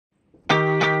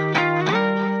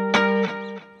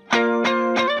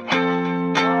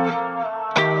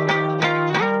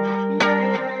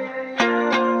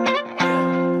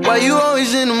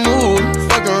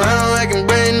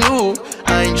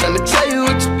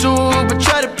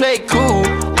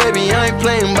ain't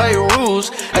playing by your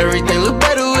rules. Everything look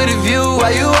better with a view.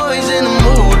 Why you always in the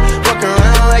mood? Fuck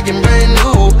around like I'm brand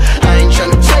new. I ain't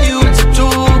tryna tell you what to do,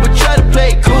 but try to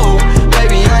play cool.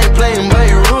 Baby, I ain't playing by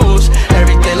your rules.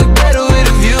 Everything look better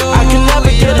with a view. I can never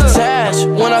get attached.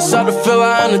 When I start to feel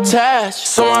I'm unattached,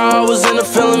 somehow I was in a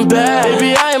feeling bad.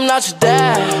 Baby, I am not your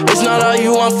dad. It's not all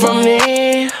you want from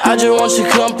me. I just want your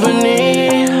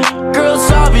company. Girl,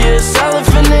 it's obvious,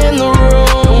 elephant in the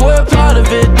room. We're part of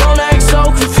it, don't act so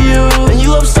confused. And you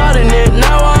love starting it,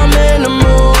 now I'm in the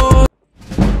mood.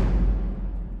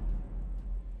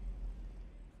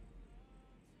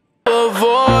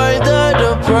 Avoid the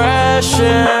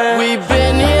depression. We've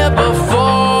been here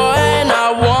before, and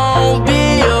I won't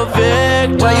be a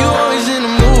victim. Why you always in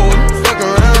the mood? Fuck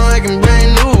around like I'm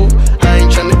brand new. I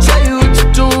ain't tryna tell you what to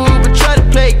do, but try to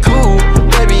play cool.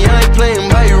 Baby, I ain't playing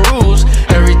by your rules.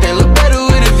 Everything look better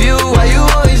with a view. Why you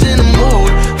always in the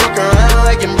mood? Fuck around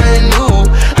like I'm brand new.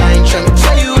 I ain't tryna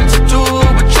tell you what to do,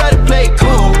 but try to play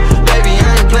cool. Baby, I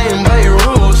ain't playing by your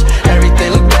rules.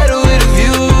 Everything look better with a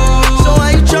view. So why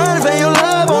you tryna fake your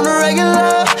love on the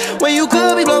regular, when you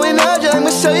could be blowing up just like my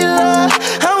cellular?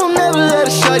 I will never let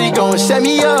a shorty go and set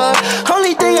me up.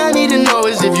 Only thing I need to know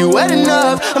is if you wet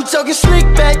enough. I'm talking slick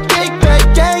back, kick back,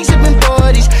 gang sipping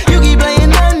 40s. You keep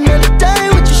playing another day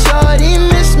with your shorty.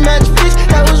 Mismatch fish,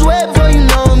 that was wet before you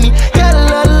know me. Got a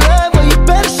lot of love, but you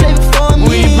better save it for me.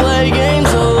 We play games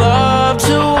of love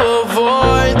to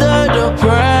avoid the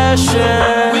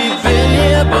depression. We've been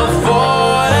here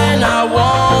before, and I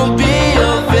won't be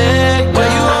a victim. Why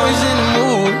you always in the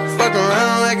mood? Fuck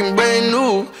around like I'm brand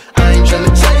new. I ain't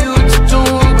tryna tell you what to do,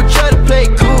 but try to play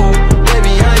cool.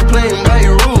 Baby, I ain't playing by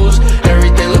your rules.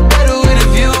 Everything look better with a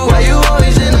view. Why you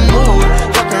always in the mood?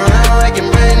 Fuck around like I'm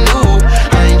brand new.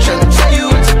 I ain't tryna tell you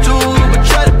what to do, but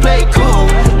try to play cool.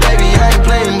 Baby, I ain't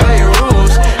playing by your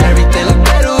rules. Everything look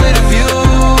better with a view,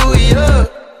 yeah.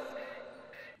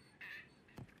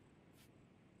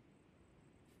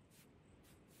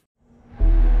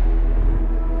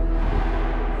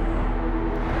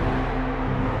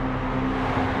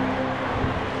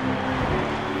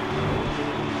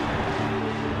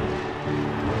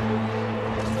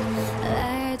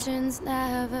 Legends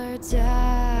never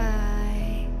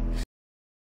die.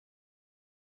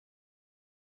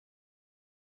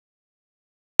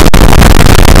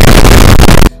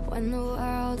 When the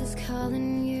world is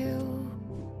calling you,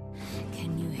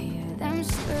 can you hear them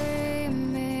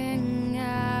screaming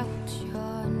out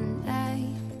your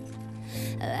name?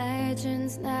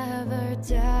 Legends never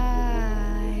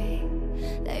die.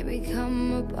 They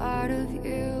become a part of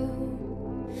you.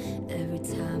 Every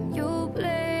time you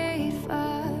bleed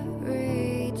for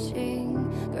reaching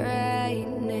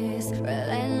greatness,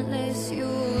 relentless, you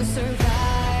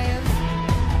survive.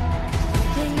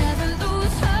 They never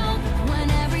lose hope when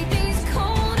everything's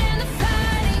cold and the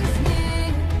fighting's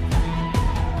near.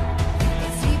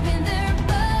 It's deep in their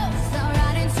bones, they'll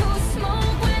rot into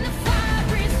smoke when the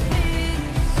fire is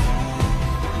fierce.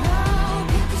 Oh,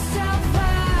 pick yourself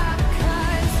up,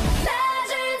 'cause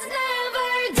legends never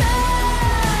die.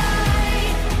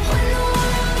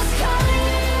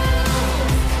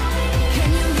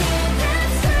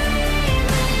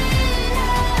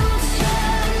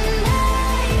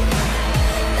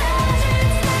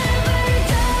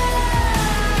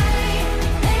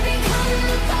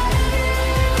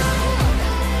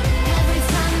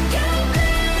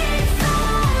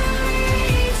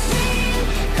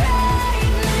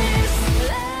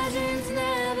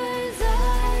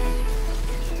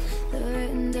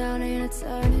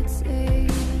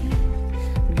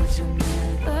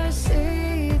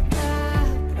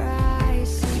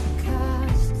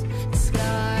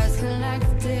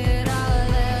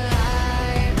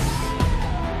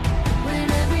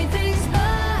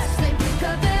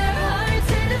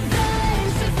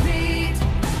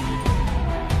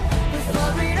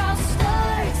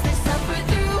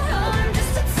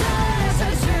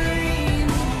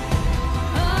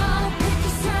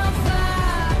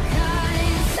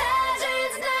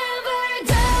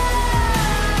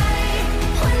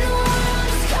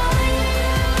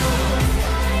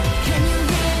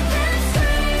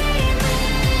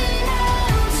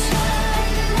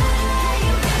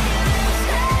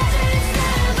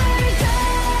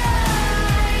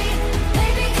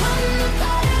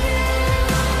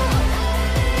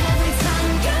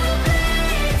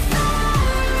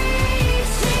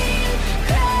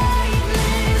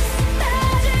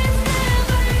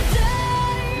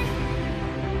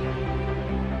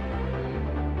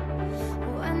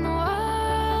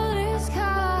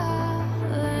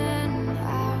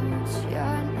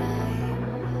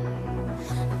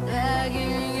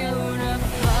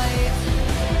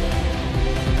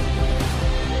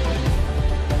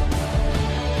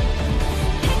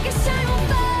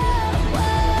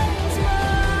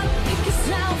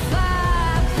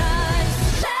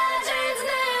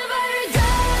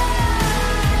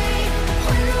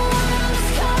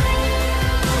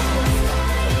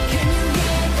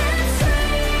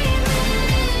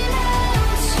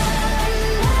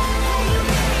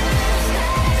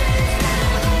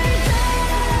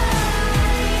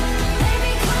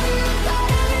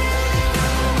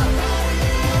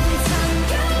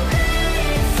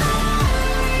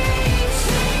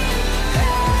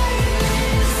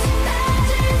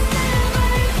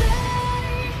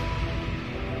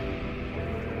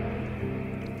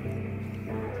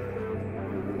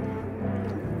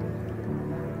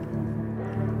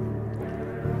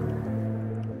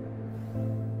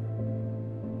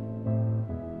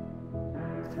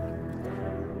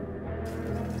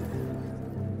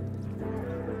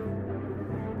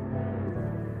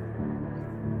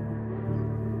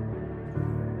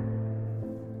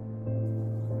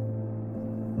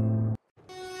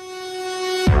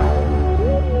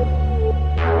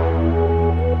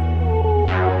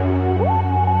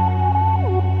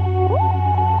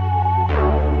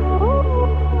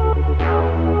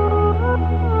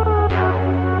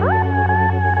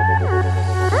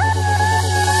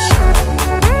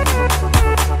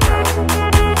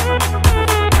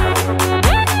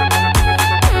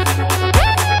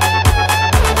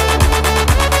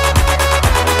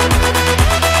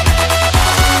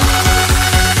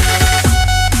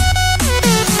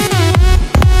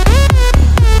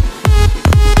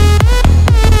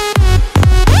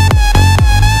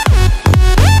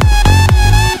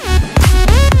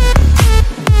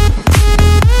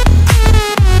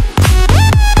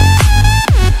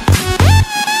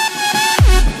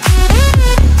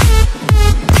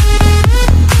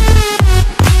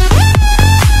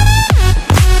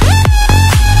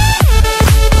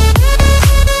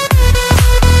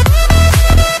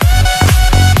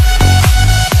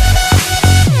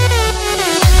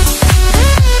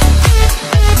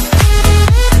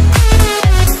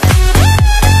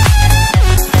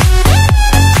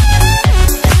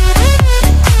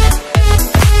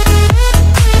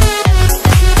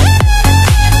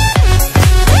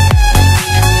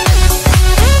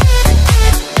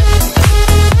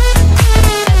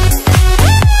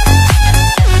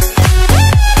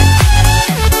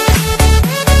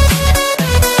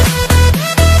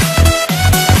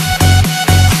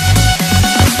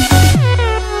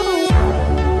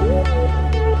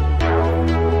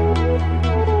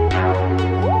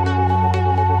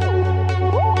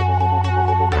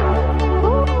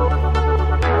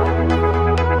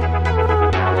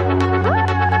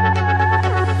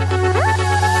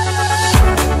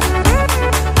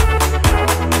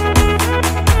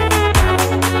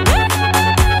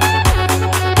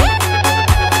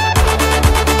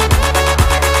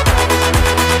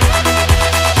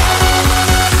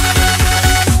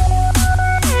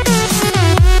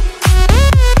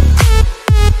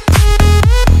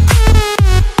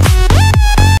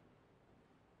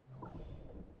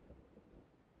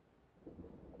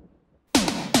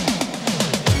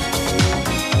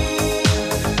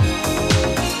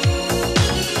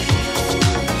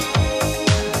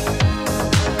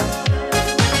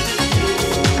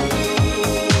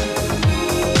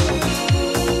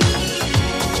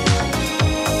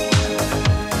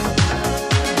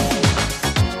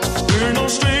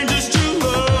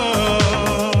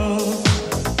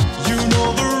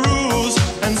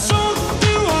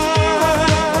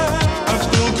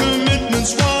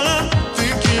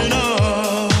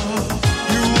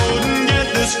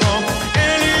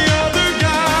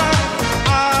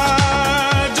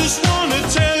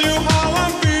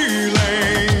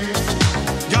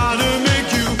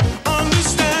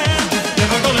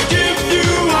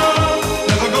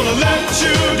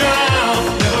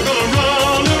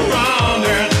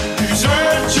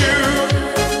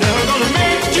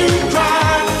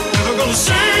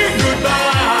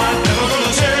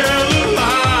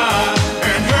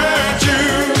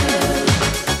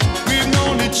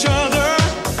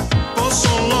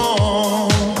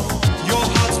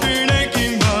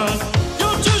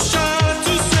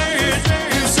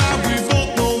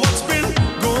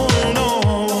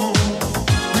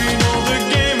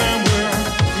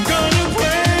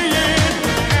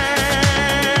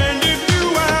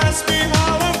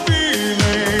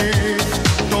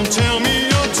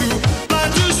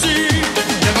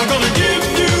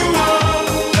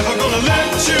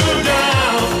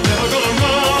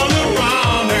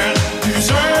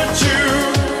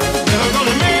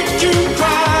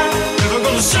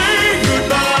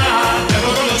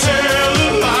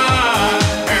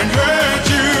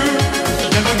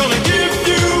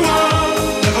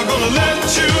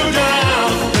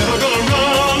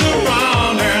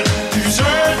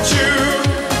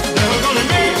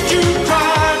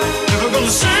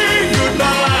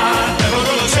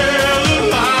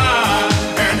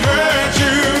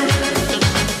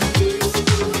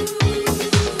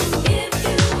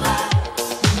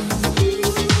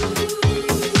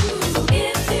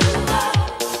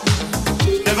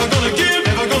 Never gonna give,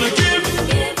 never gonna give.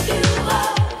 Give you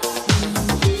up,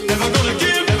 Never gonna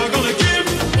give, never gonna give.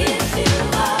 give you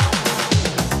up.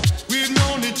 We've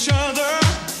known each other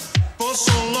for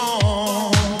so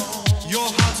long. Your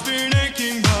heart's been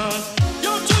aching, but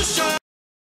you're too shy.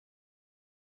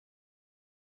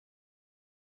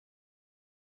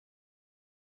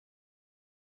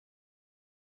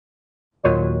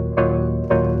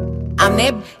 I'm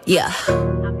that, yeah.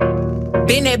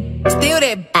 Been that, still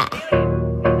that.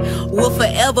 Will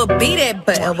forever be that,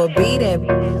 forever be that.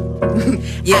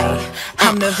 Yeah,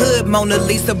 I'm the hood Mona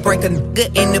Lisa, break a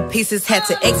nigga into pieces. Had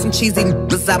to X some cheesy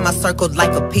niggas out my circle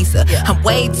like a pizza. I'm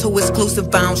way too exclusive.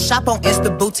 I don't shop on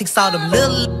Insta boutiques. All them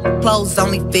little clothes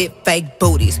only fit fake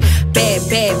booties.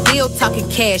 Bad bill talking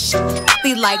cash.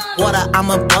 Be like water. I'm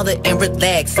a mother and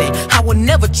relaxing. I would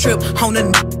never trip on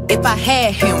a if I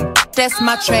had him. That's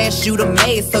my trash, you the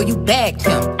maid, so you bagged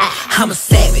him. I'm a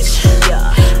savage,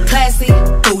 classy,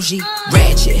 bougie,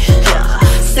 ratchet,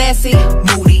 sassy,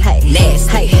 moody,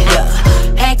 nasty,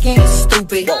 acting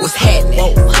stupid. What's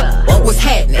happening? What's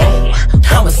happening?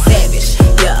 I'm a savage,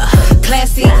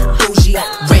 classy, bougie,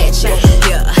 ratchet,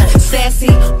 sassy,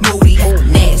 moody,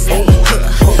 nasty,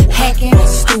 hacking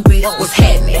stupid. What's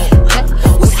happening?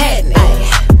 What's happening?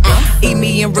 Eat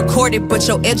me and record it, but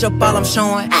your edge up all I'm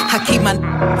showing. I keep my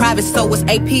private, so it's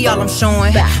AP all I'm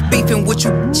showing. Beefing with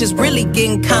you just really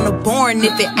getting kinda boring.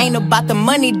 If it ain't about the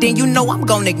money, then you know I'm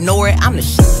gonna ignore it. I'm the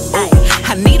shit.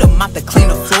 I need a mop to clean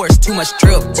the floors, too much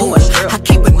drip. I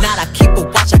keep a knot, I keep a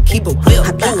watch, I keep a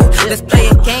whip. Let's play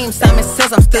a game, Simon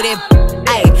says I'm still that.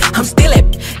 I'm still that.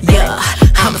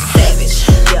 I'm a savage.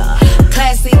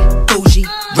 Classy, bougie,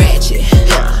 ratchet,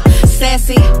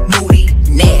 sassy, moody,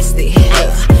 nasty,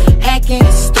 hacking,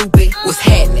 stupid. What's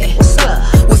happening?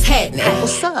 What's happening?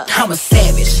 I'm a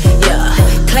savage.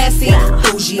 Classy,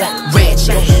 bougie,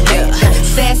 ratchet,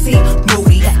 sassy,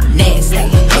 moody, nasty,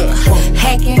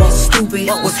 hacking, stupid.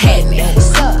 What's happening?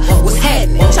 What's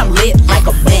happening? I'm lit like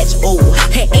a match. Oh,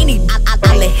 hey, any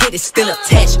I let hit is still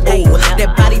attached. Oh,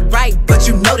 that body right, but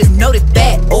you notice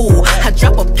that. Oh, I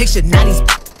drop a picture, now these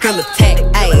feel attacked.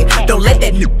 Ayy, don't let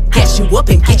that catch you up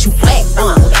and get you whacked.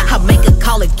 I make a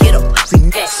call and get a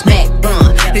smack.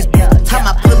 This time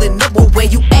I pulling up, where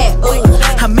you at? Ooh,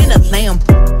 I'm in a lamb,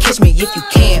 catch me if you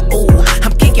can. Ooh,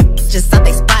 I'm kicking just out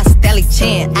they spot, Stelly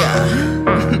Chan.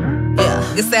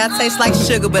 You say I taste like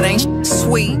sugar, but ain't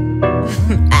sweet.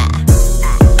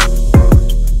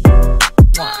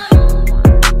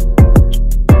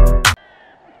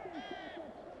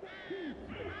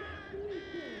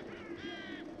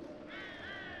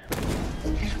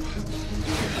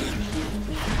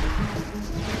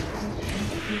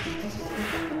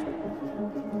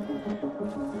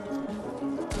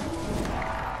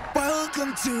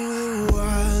 Welcome to the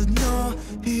world, no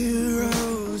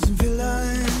heroes and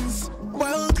villains.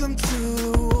 Welcome to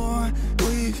the war,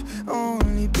 we've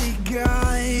only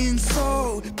begun.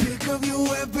 So pick up your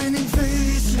weapon and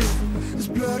face it. There's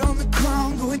blood on the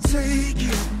ground, go and take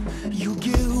it. You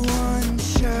get one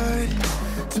shot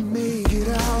to make it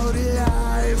out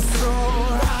alive. So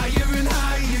higher and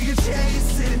higher you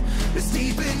chase it. It's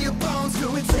deep in your bones,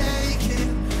 go and take it.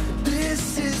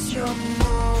 This is your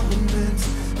moment.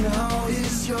 Now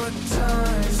is your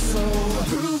time, so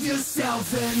prove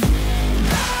yourself and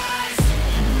rise,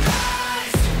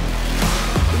 rise.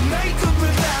 Make them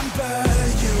remember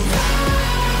you. Rise,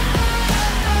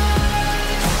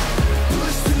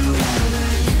 push through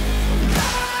heaven.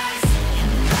 Rise,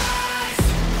 rise.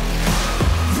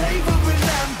 They will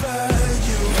remember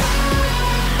you. Rise.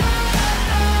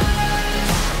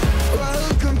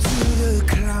 Welcome to the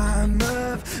climb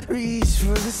up, reach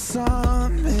for the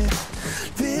summit.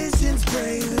 Visions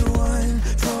brave and one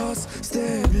false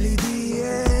stare, bleed the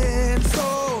air.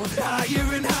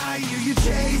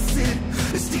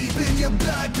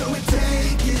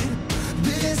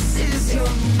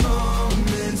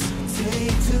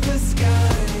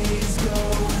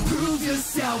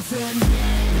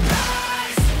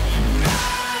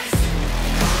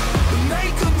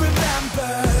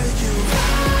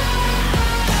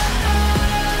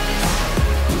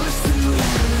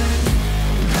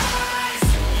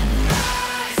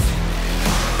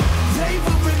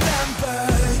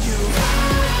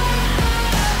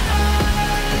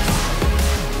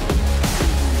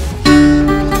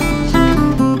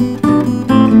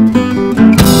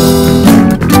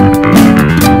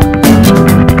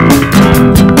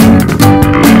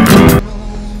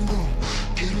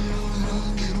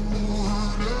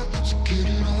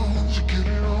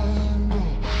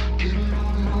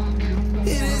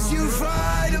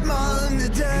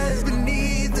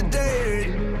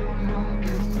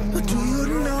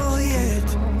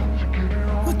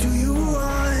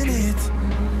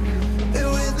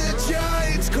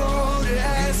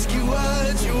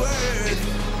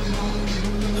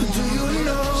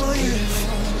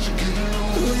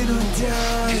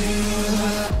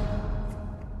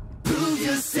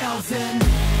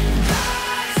 2000